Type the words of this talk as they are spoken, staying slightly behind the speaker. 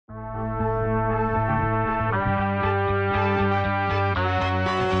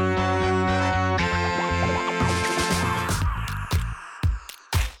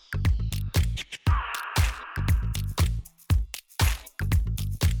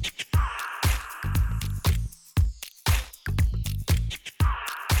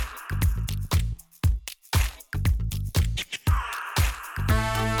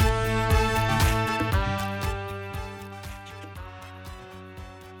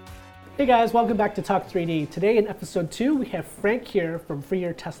Hey guys, welcome back to Talk3D. Today in episode 2, we have Frank here from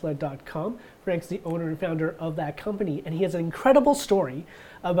freeyourtesla.com. Frank's the owner and founder of that company, and he has an incredible story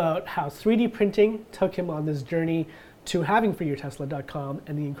about how 3D printing took him on this journey to having freeyourtesla.com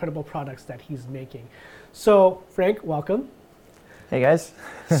and the incredible products that he's making. So, Frank, welcome. Hey guys.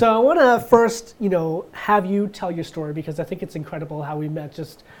 So I want to first, have you tell your story because I think it's incredible how we met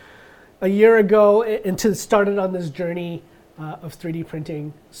just a year ago and started on this journey of 3D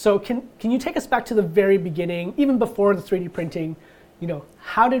printing. So can you take us back to the very beginning, even before the 3D printing?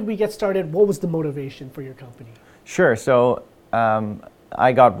 How did we get started? What was the motivation for your company? Sure. So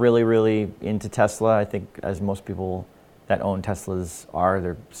I got really into Tesla. I think as most people that own Teslas are,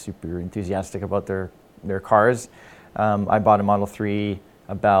 they're super enthusiastic about their cars. I bought a Model 3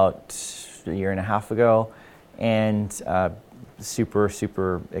 about a year and a half ago, and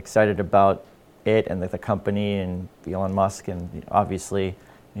super excited about it and the company and Elon Musk, and obviously,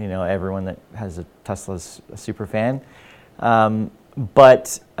 everyone that has a Tesla is a super fan.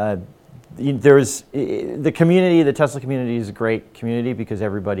 But there's the community, the Tesla community is a great community because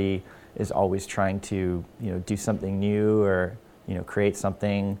everybody is always trying to do something new or create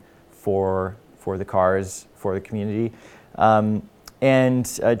something for the cars, for the community, and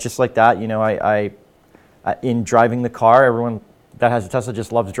just like that, I in driving the car, everyone that has a Tesla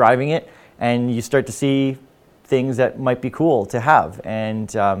just loves driving it. And you start to see things that might be cool to have.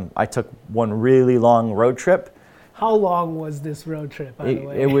 And I took one really long road trip. How long was this road trip, by the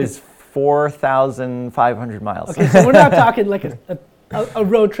way? It was 4,500 miles. Okay, so we're not talking like a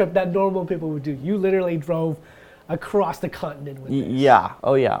road trip that normal people would do. You literally drove across the continent with this. Yeah,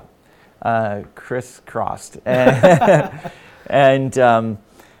 oh yeah. Crisscrossed. And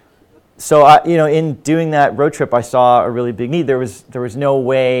so in doing that road trip, I saw a really big need. There was no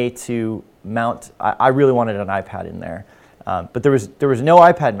way to mount. I really wanted an iPad in there, but there was no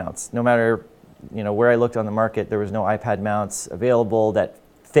iPad mounts. No matter where I looked on the market, there was no iPad mounts available that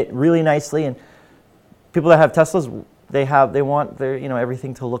fit really nicely. And people that have Teslas, they want their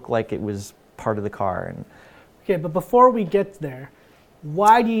everything to look like it was part of the car. And okay, but before we get there,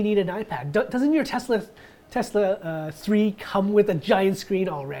 why do you need an iPad? Doesn't your Tesla 3 come with a giant screen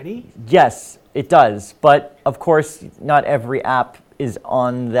already? Yes, it does. But of course, not every app is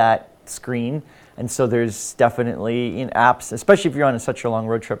on that screen. And so there's definitely in apps, especially if you're on such a long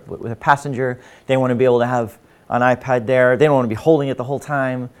road trip with a passenger, they want to be able to have an iPad there. They don't want to be holding it the whole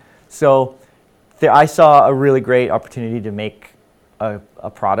time. So I saw a really great opportunity to make a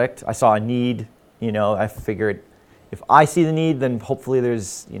product. I saw a need. I figured if I see the need, then hopefully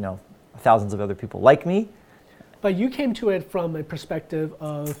there's thousands of other people like me. But you came to it from a perspective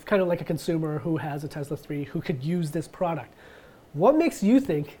of kind of like a consumer who has a Tesla 3 who could use this product. What makes you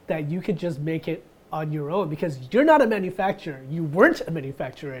think that you could just make it on your own? Because you're not a manufacturer. You weren't a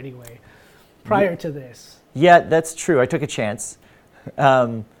manufacturer anyway prior to this. Yeah, that's true. I took a chance.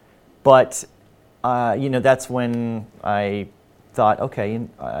 But that's when I thought, okay,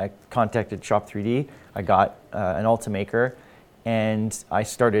 I contacted Shop3D. I got an Ultimaker, and I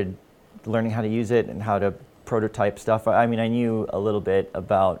started learning how to use it and how to prototype stuff. I mean, I knew a little bit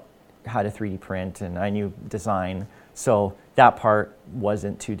about how to 3D print, and I knew design, so that part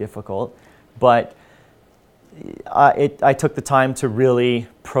wasn't too difficult. But I took the time to really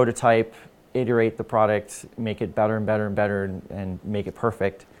prototype, iterate the product, make it better and better and better, and make it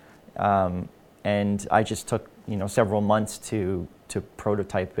perfect. And I just took several months to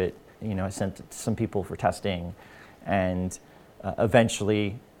prototype it. I sent it to some people for testing, and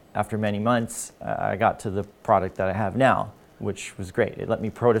eventually, after many months, I got to the product that I have now, which was great. It let me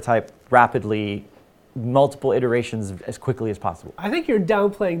prototype rapidly, multiple iterations as quickly as possible. I think you're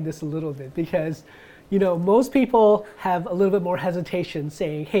downplaying this a little bit because, most people have a little bit more hesitation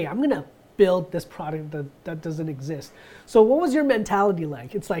saying, hey, I'm going to build this product that doesn't exist. So what was your mentality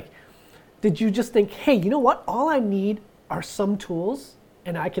like? It's like, did you just think, hey, you know what? All I need are some tools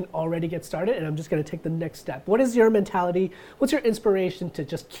and I can already get started and I'm just going to take the next step. What is your mentality? What's your inspiration to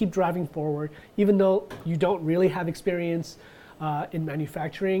just keep driving forward, even though you don't really have experience in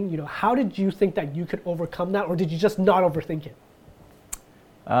manufacturing? How did you think that you could overcome that, or did you just not overthink it?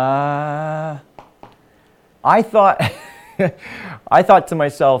 I thought to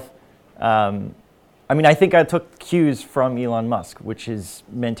myself, I think I took cues from Elon Musk, which his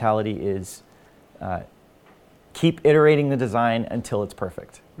mentality is keep iterating the design until it's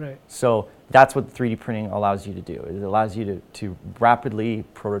perfect. Right. So that's what 3D printing allows you to do. It allows you to rapidly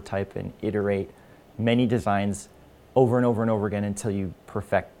prototype and iterate many designs over and over and over again until you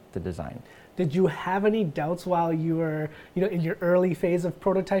perfect the design. did you have any doubts while you were, in your early phase of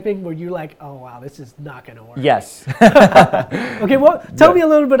prototyping? Were you like, oh wow, this is not going to work? Yes. Okay, well, tell me a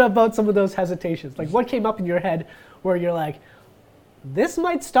little bit about some of those hesitations. Like, what came up in your head where you're like, this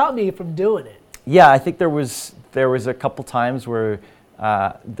might stop me from doing it? Yeah, I think there was a couple times where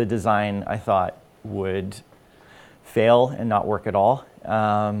the design I thought would fail and not work at all.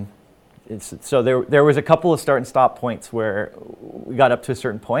 So there was a couple of start and stop points where we got up to a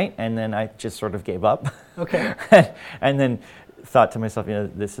certain point, and then I just sort of gave up. Okay. And then thought to myself,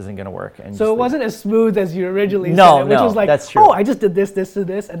 this isn't going to work. And so it wasn't as smooth as you originally said it, which was like, that's true. Oh, I just did this, and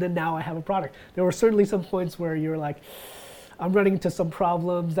this, and then now I have a product. There were certainly some points where you were like, I'm running into some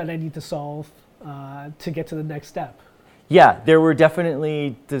problems that I need to solve to get to the next step. Yeah, there were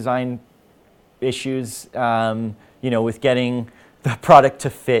definitely design issues, with getting the product to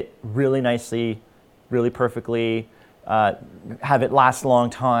fit really nicely, really perfectly, have it last a long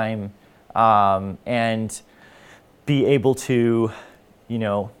time, and be able to,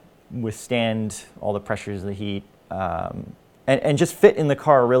 withstand all the pressures of the heat, and just fit in the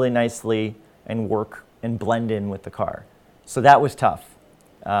car really nicely and work and blend in with the car. So that was tough.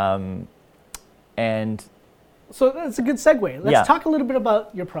 And so that's a good segue. Let's Yeah. talk a little bit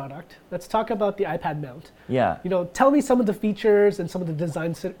about your product. Let's talk about the iPad mount. yeah, Tell me some of the features and some of the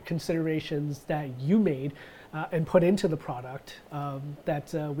design considerations that you made and put into the product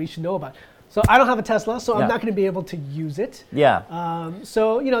that we should know about. So I don't have a Tesla, so I'm Yeah. not going to be able to use it. yeah.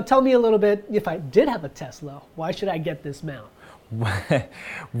 So tell me a little bit, if I did have a Tesla, why should I get this mount?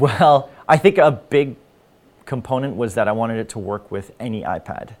 Well, I think a big component was that I wanted it to work with any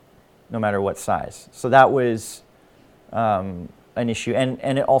iPad, no matter what size. So that was an issue.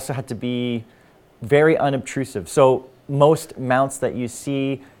 And it also had to be very unobtrusive. So most mounts that you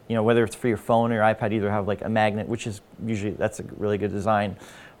see, whether it's for your phone or your iPad, either have like a magnet, which is usually, that's a really good design,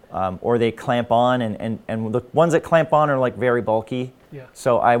 or they clamp on, and the ones that clamp on are like very bulky. Yeah.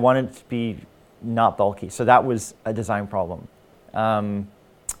 So I wanted it to be not bulky. So that was a design problem.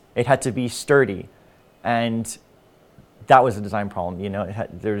 It had to be sturdy, and that was a design problem.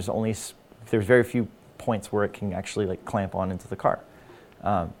 There's very few points where it can actually like clamp on into the car,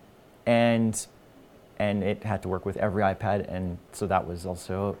 and it had to work with every iPad, and so that was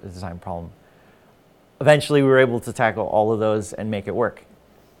also a design problem. Eventually, we were able to tackle all of those and make it work.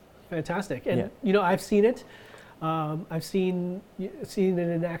 Fantastic. And I've seen it. I've seen it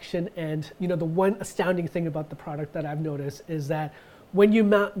in action, and the one astounding thing about the product that I've noticed is that when you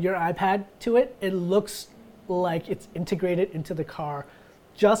mount your iPad to it, it looks like it's integrated into the car,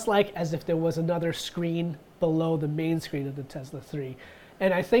 just like as if there was another screen below the main screen of the Tesla 3.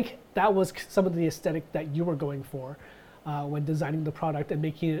 And I think that was some of the aesthetic that you were going for when designing the product and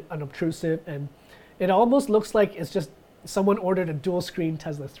making it unobtrusive. And it almost looks like it's just someone ordered a dual screen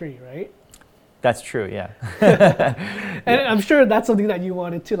Tesla 3, right? That's true, yeah. And I'm sure that's something that you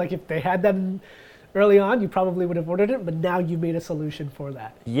wanted too. Like if they had that early on, you probably would have ordered it, but now you made a solution for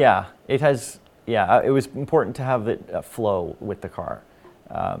that. Yeah, it has. Yeah, it was important to have it flow with the car,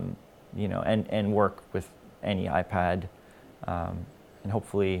 and work with any iPad, and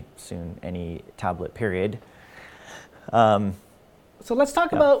hopefully soon any tablet. Period. So let's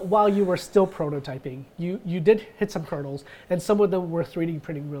talk about while you were still prototyping. You did hit some hurdles, and some of them were 3D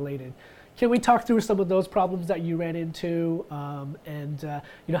printing related. Can we talk through some of those problems that you ran into, and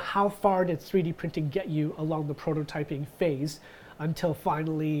how far did 3D printing get you along the prototyping phase until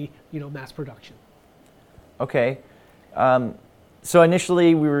finally mass production? Okay, so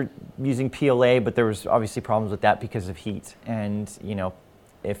initially we were using PLA, but there was obviously problems with that because of heat, and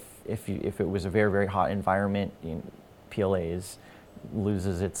if it was a very, very hot environment, PLA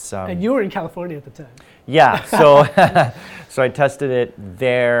loses its. And you were in California at the time. Yeah, so so I tested it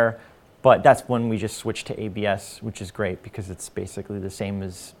there. But that's when we just switched to ABS, which is great because it's basically the same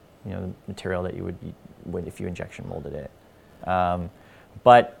as the material that you would if you injection molded it. So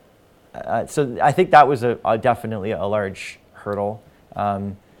I think that was definitely a large hurdle.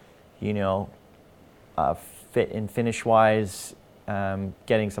 Fit and finish wise,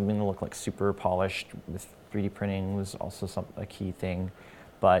 getting something to look like super polished with 3D printing was also a key thing.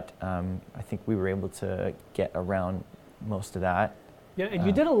 But I think we were able to get around most of that. Yeah, and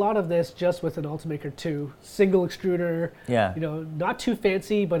you did a lot of this just with an Ultimaker 2, single extruder. Yeah. Not too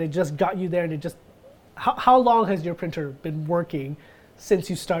fancy, but it just got you there, and it just. How long has your printer been working since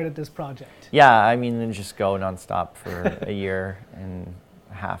you started this project? Yeah, I mean, then just go nonstop for a year and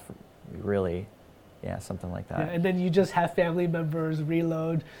a half, really. Yeah, something like that. Yeah, and then you just have family members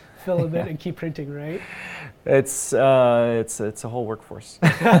reload, filament, and keep printing, right? It's a whole workforce.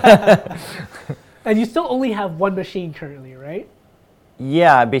 And you still only have one machine currently, right?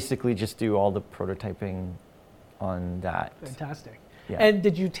 Yeah, I basically just do all the prototyping on that. Fantastic. Yeah. And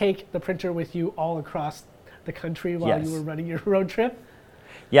did you take the printer with you all across the country while Yes. you were running your road trip?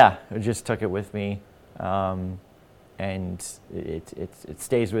 Yeah, I just took it with me, and it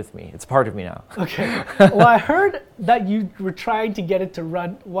stays with me. It's part of me now. Okay. Well, I heard that you were trying to get it to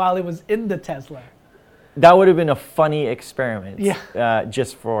run while it was in the Tesla. That would have been a funny experiment. Yeah.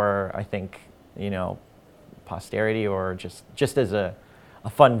 Just for, I think, posterity, or just as a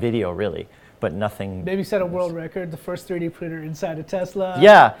fun video, really. But nothing. Maybe set a world record, the first 3D printer inside a Tesla.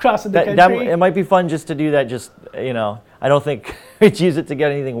 Yeah. Crossing the country. It might be fun just to do that. Just, I don't think we'd use it to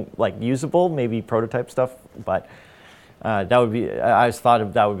get anything like usable, maybe prototype stuff, but that would be, I just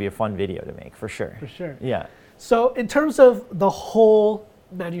thought that would be a fun video to make, for sure. For sure. Yeah. So in terms of the whole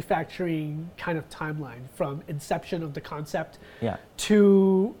manufacturing kind of timeline, from inception of the concept Yeah.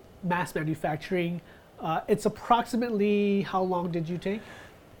 to mass manufacturing, it's approximately how long did you take?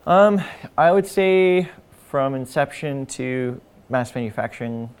 I would say from inception to mass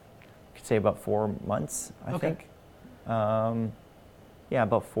manufacturing, I could say about 4 months, I think. Yeah,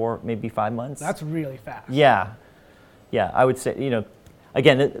 about 4, maybe 5 months. That's really fast. Yeah. Yeah, I would say,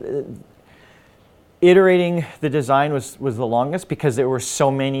 again, iterating the design was the longest because there were so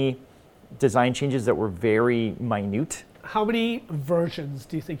many design changes that were very minute. How many versions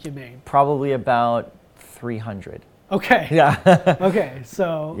do you think you made? Probably about 300. Okay. Yeah. Okay,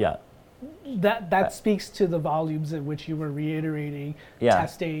 so Yeah. that speaks to the volumes in which you were reiterating, Yeah.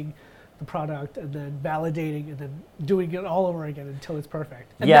 testing the product, and then validating, and then doing it all over again until it's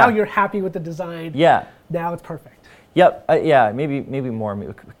perfect. And Yeah. now you're happy with the design. Yeah. Now it's perfect. Yep. Yeah. Maybe more.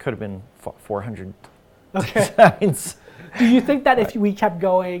 Maybe it could have been 400 Okay. designs. Do you think that if we kept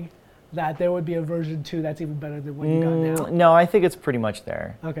going, that there would be a version 2 that's even better than what you got now? No, I think it's pretty much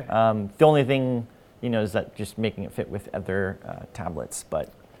there. Okay. The only thing, is that just making it fit with other tablets,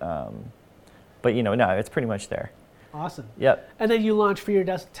 but no, it's pretty much there. Awesome. Yep. And then you launched for your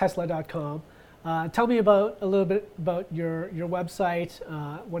Tesla.com. Tell me a little bit about your website,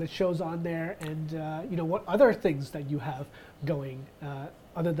 what it shows on there, and what other things that you have going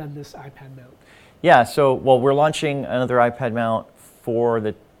other than this iPad mount. Yeah. So, we're launching another iPad mount for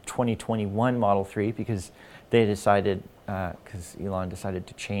the 2021 Model 3 because they decided, because Elon decided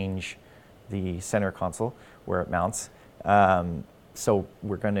to change the center console where it mounts. So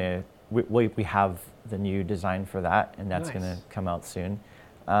we're gonna we have the new design for that, and that's gonna come out soon.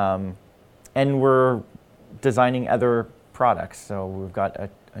 And we're designing other products. So we've got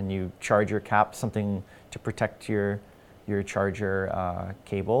a new charger cap, something to protect your charger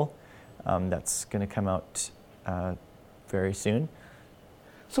cable. That's gonna come out very soon.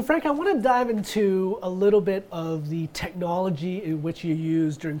 So Frank, I want to dive into a little bit of the technology in which you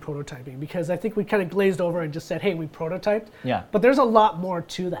use during prototyping, because I think we kind of glazed over and just said, hey, we prototyped. Yeah. But there's a lot more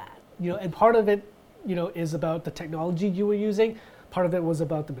to that. And part of it, is about the technology you were using. Part of it was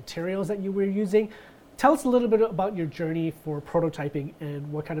about the materials that you were using. Tell us a little bit about your journey for prototyping and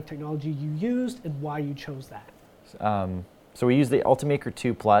what kind of technology you used and why you chose that. So we used the Ultimaker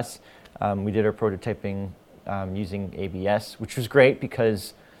 2 Plus. We did our prototyping using ABS, which was great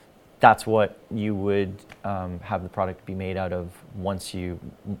because that's what you would have the product be made out of once you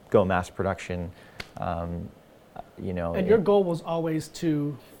go mass production. And your goal was always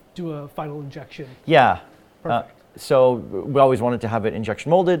to do a final injection. Yeah. Perfect. So we always wanted to have it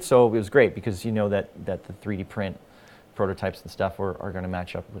injection molded, so it was great because that the 3D print prototypes and stuff are going to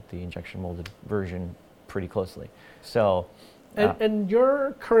match up with the injection molded version pretty closely. So. And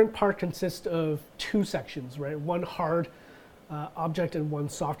your current part consists of 2 sections, right? One hard object and one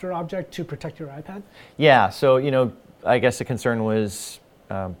softer object to protect your iPad? Yeah, so I guess the concern was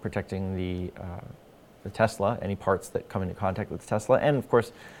protecting the Tesla, any parts that come into contact with the Tesla, and of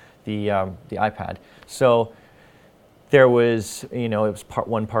course the iPad. So there was, it was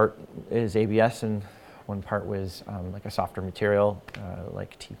one part is ABS and one part was like a softer material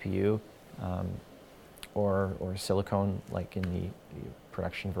like TPU. Or silicone, like in the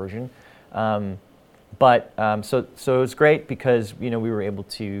production version, so it was great because we were able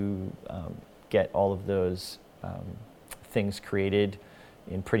to get all of those things created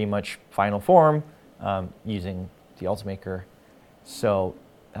in pretty much final form using the Ultimaker. So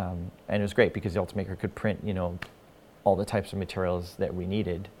and it was great because the Ultimaker could print all the types of materials that we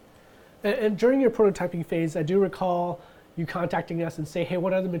needed. And during your prototyping phase, I do recall you contacting us and say, hey,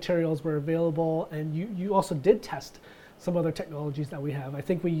 what other materials were available? And you also did test some other technologies that we have. I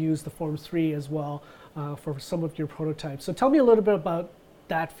think we used the Forms 3 as well for some of your prototypes. So tell me a little bit about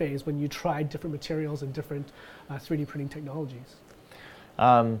that phase when you tried different materials and different 3D printing technologies.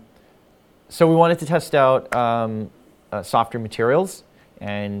 So we wanted to test out softer materials.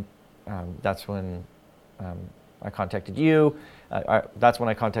 And that's when I contacted you. That's when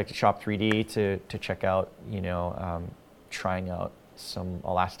I contacted Shop3D to check out, trying out some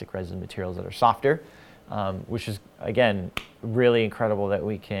elastic resin materials that are softer, which is, again, really incredible that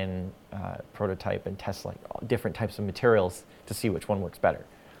we can prototype and test like different types of materials to see which one works better.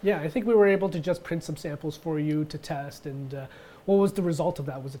 Yeah, I think we were able to just print some samples for you to test. And what was the result of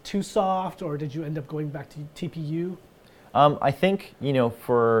that? Was it too soft, or did you end up going back to TPU? I think,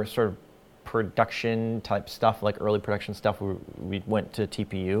 for sort of production type stuff, like early production stuff, we went to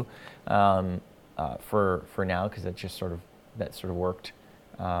TPU for now, because that sort of worked.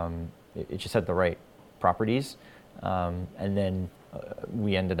 It just had the right properties, and then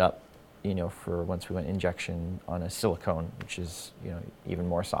we ended up, for once we went injection on a silicone, which is even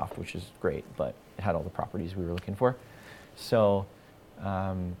more soft, which is great, but it had all the properties we were looking for. So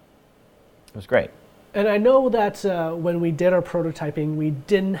it was great. And I know that when we did our prototyping, we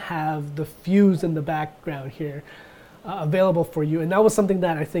didn't have the fuse in the background here available for you. And that was something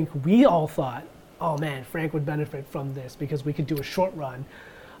that I think we all thought, oh man, Frank would benefit from this because we could do a short run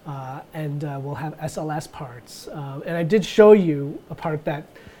and we'll have SLS parts. And I did show you a part that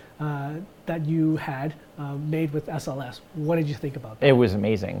you had made with SLS. What did you think about that? It was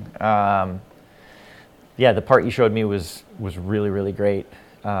amazing. Yeah, the part you showed me was really, really great.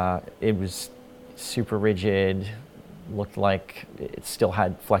 It was super rigid, looked like it still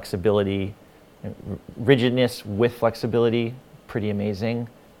had flexibility, rigidness with flexibility, pretty amazing,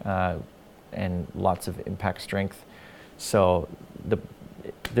 and lots of impact strength. So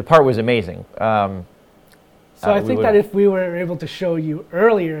the part was amazing. So I think that if we were able to show you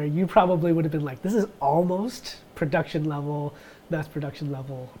earlier, you probably would have been like, this is almost production level, mass production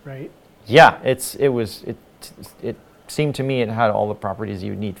level, right? Yeah, it seemed to me it had all the properties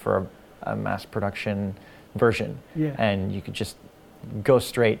you would need for a mass production version. Yeah. And you could just go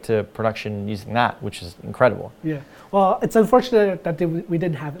straight to production using that, which is incredible. Yeah. Well, it's unfortunate that we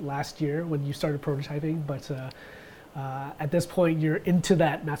didn't have it last year when you started prototyping, but at this point you're into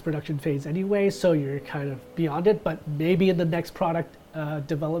that mass production phase anyway, so you're kind of beyond it. But maybe in the next product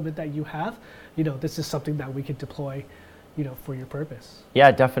development that you have, this is something that we could deploy, for your purpose. Yeah,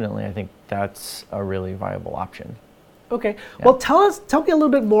 definitely. I think that's a really viable option. Okay. Yeah. Well, tell me a little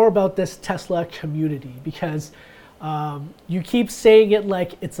bit more about this Tesla community, because you keep saying it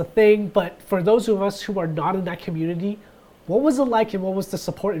like it's a thing, but for those of us who are not in that community, what was it like and what was the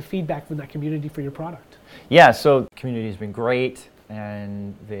support and feedback from that community for your product? Yeah, so the community has been great,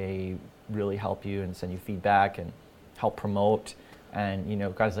 and they really help you and send you feedback and help promote. And,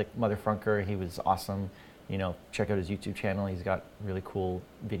 guys like Motherfunker, he was awesome. Check out his YouTube channel. He's got really cool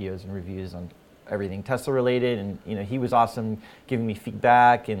videos and reviews on everything Tesla related, and he was awesome giving me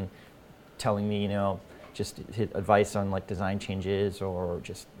feedback and telling me just his advice on like design changes or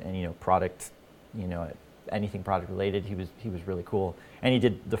just any product, anything product related. He was really cool, and he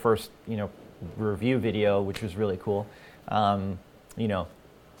did the first review video, which was really cool. Tesla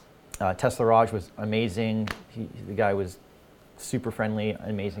Raj was amazing. The guy was super friendly,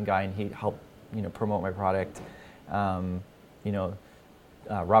 amazing guy, and he helped promote my product.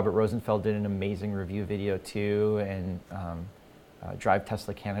 Robert Rosenfeld did an amazing review video too, and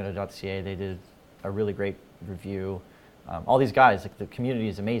DriveTeslaCanada.ca, they did a really great review. All these guys, like the community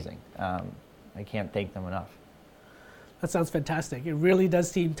is amazing. I can't thank them enough. That sounds fantastic. It really does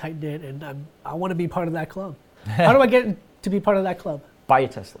seem tight-knit, and I want to be part of that club. How do I get to be part of that club? Buy a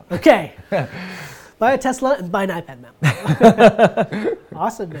Tesla. Okay. Buy a Tesla and buy an iPad now.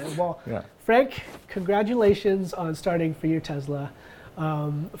 Awesome, man. Well, yeah. Frank, congratulations on starting For Your Tesla.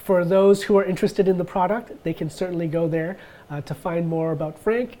 For those who are interested in the product, they can certainly go there to find more about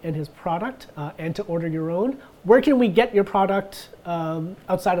Frank and his product and to order your own. Where can we get your product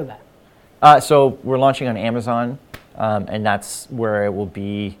outside of that? So we're launching on Amazon, and that's where it will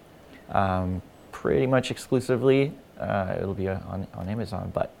be pretty much exclusively. It'll be on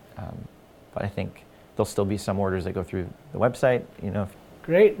Amazon, but I think there'll still be some orders that go through the website.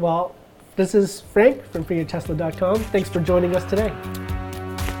 Great. Well, this is Frank from ForYourTesla.com. Thanks for joining us today.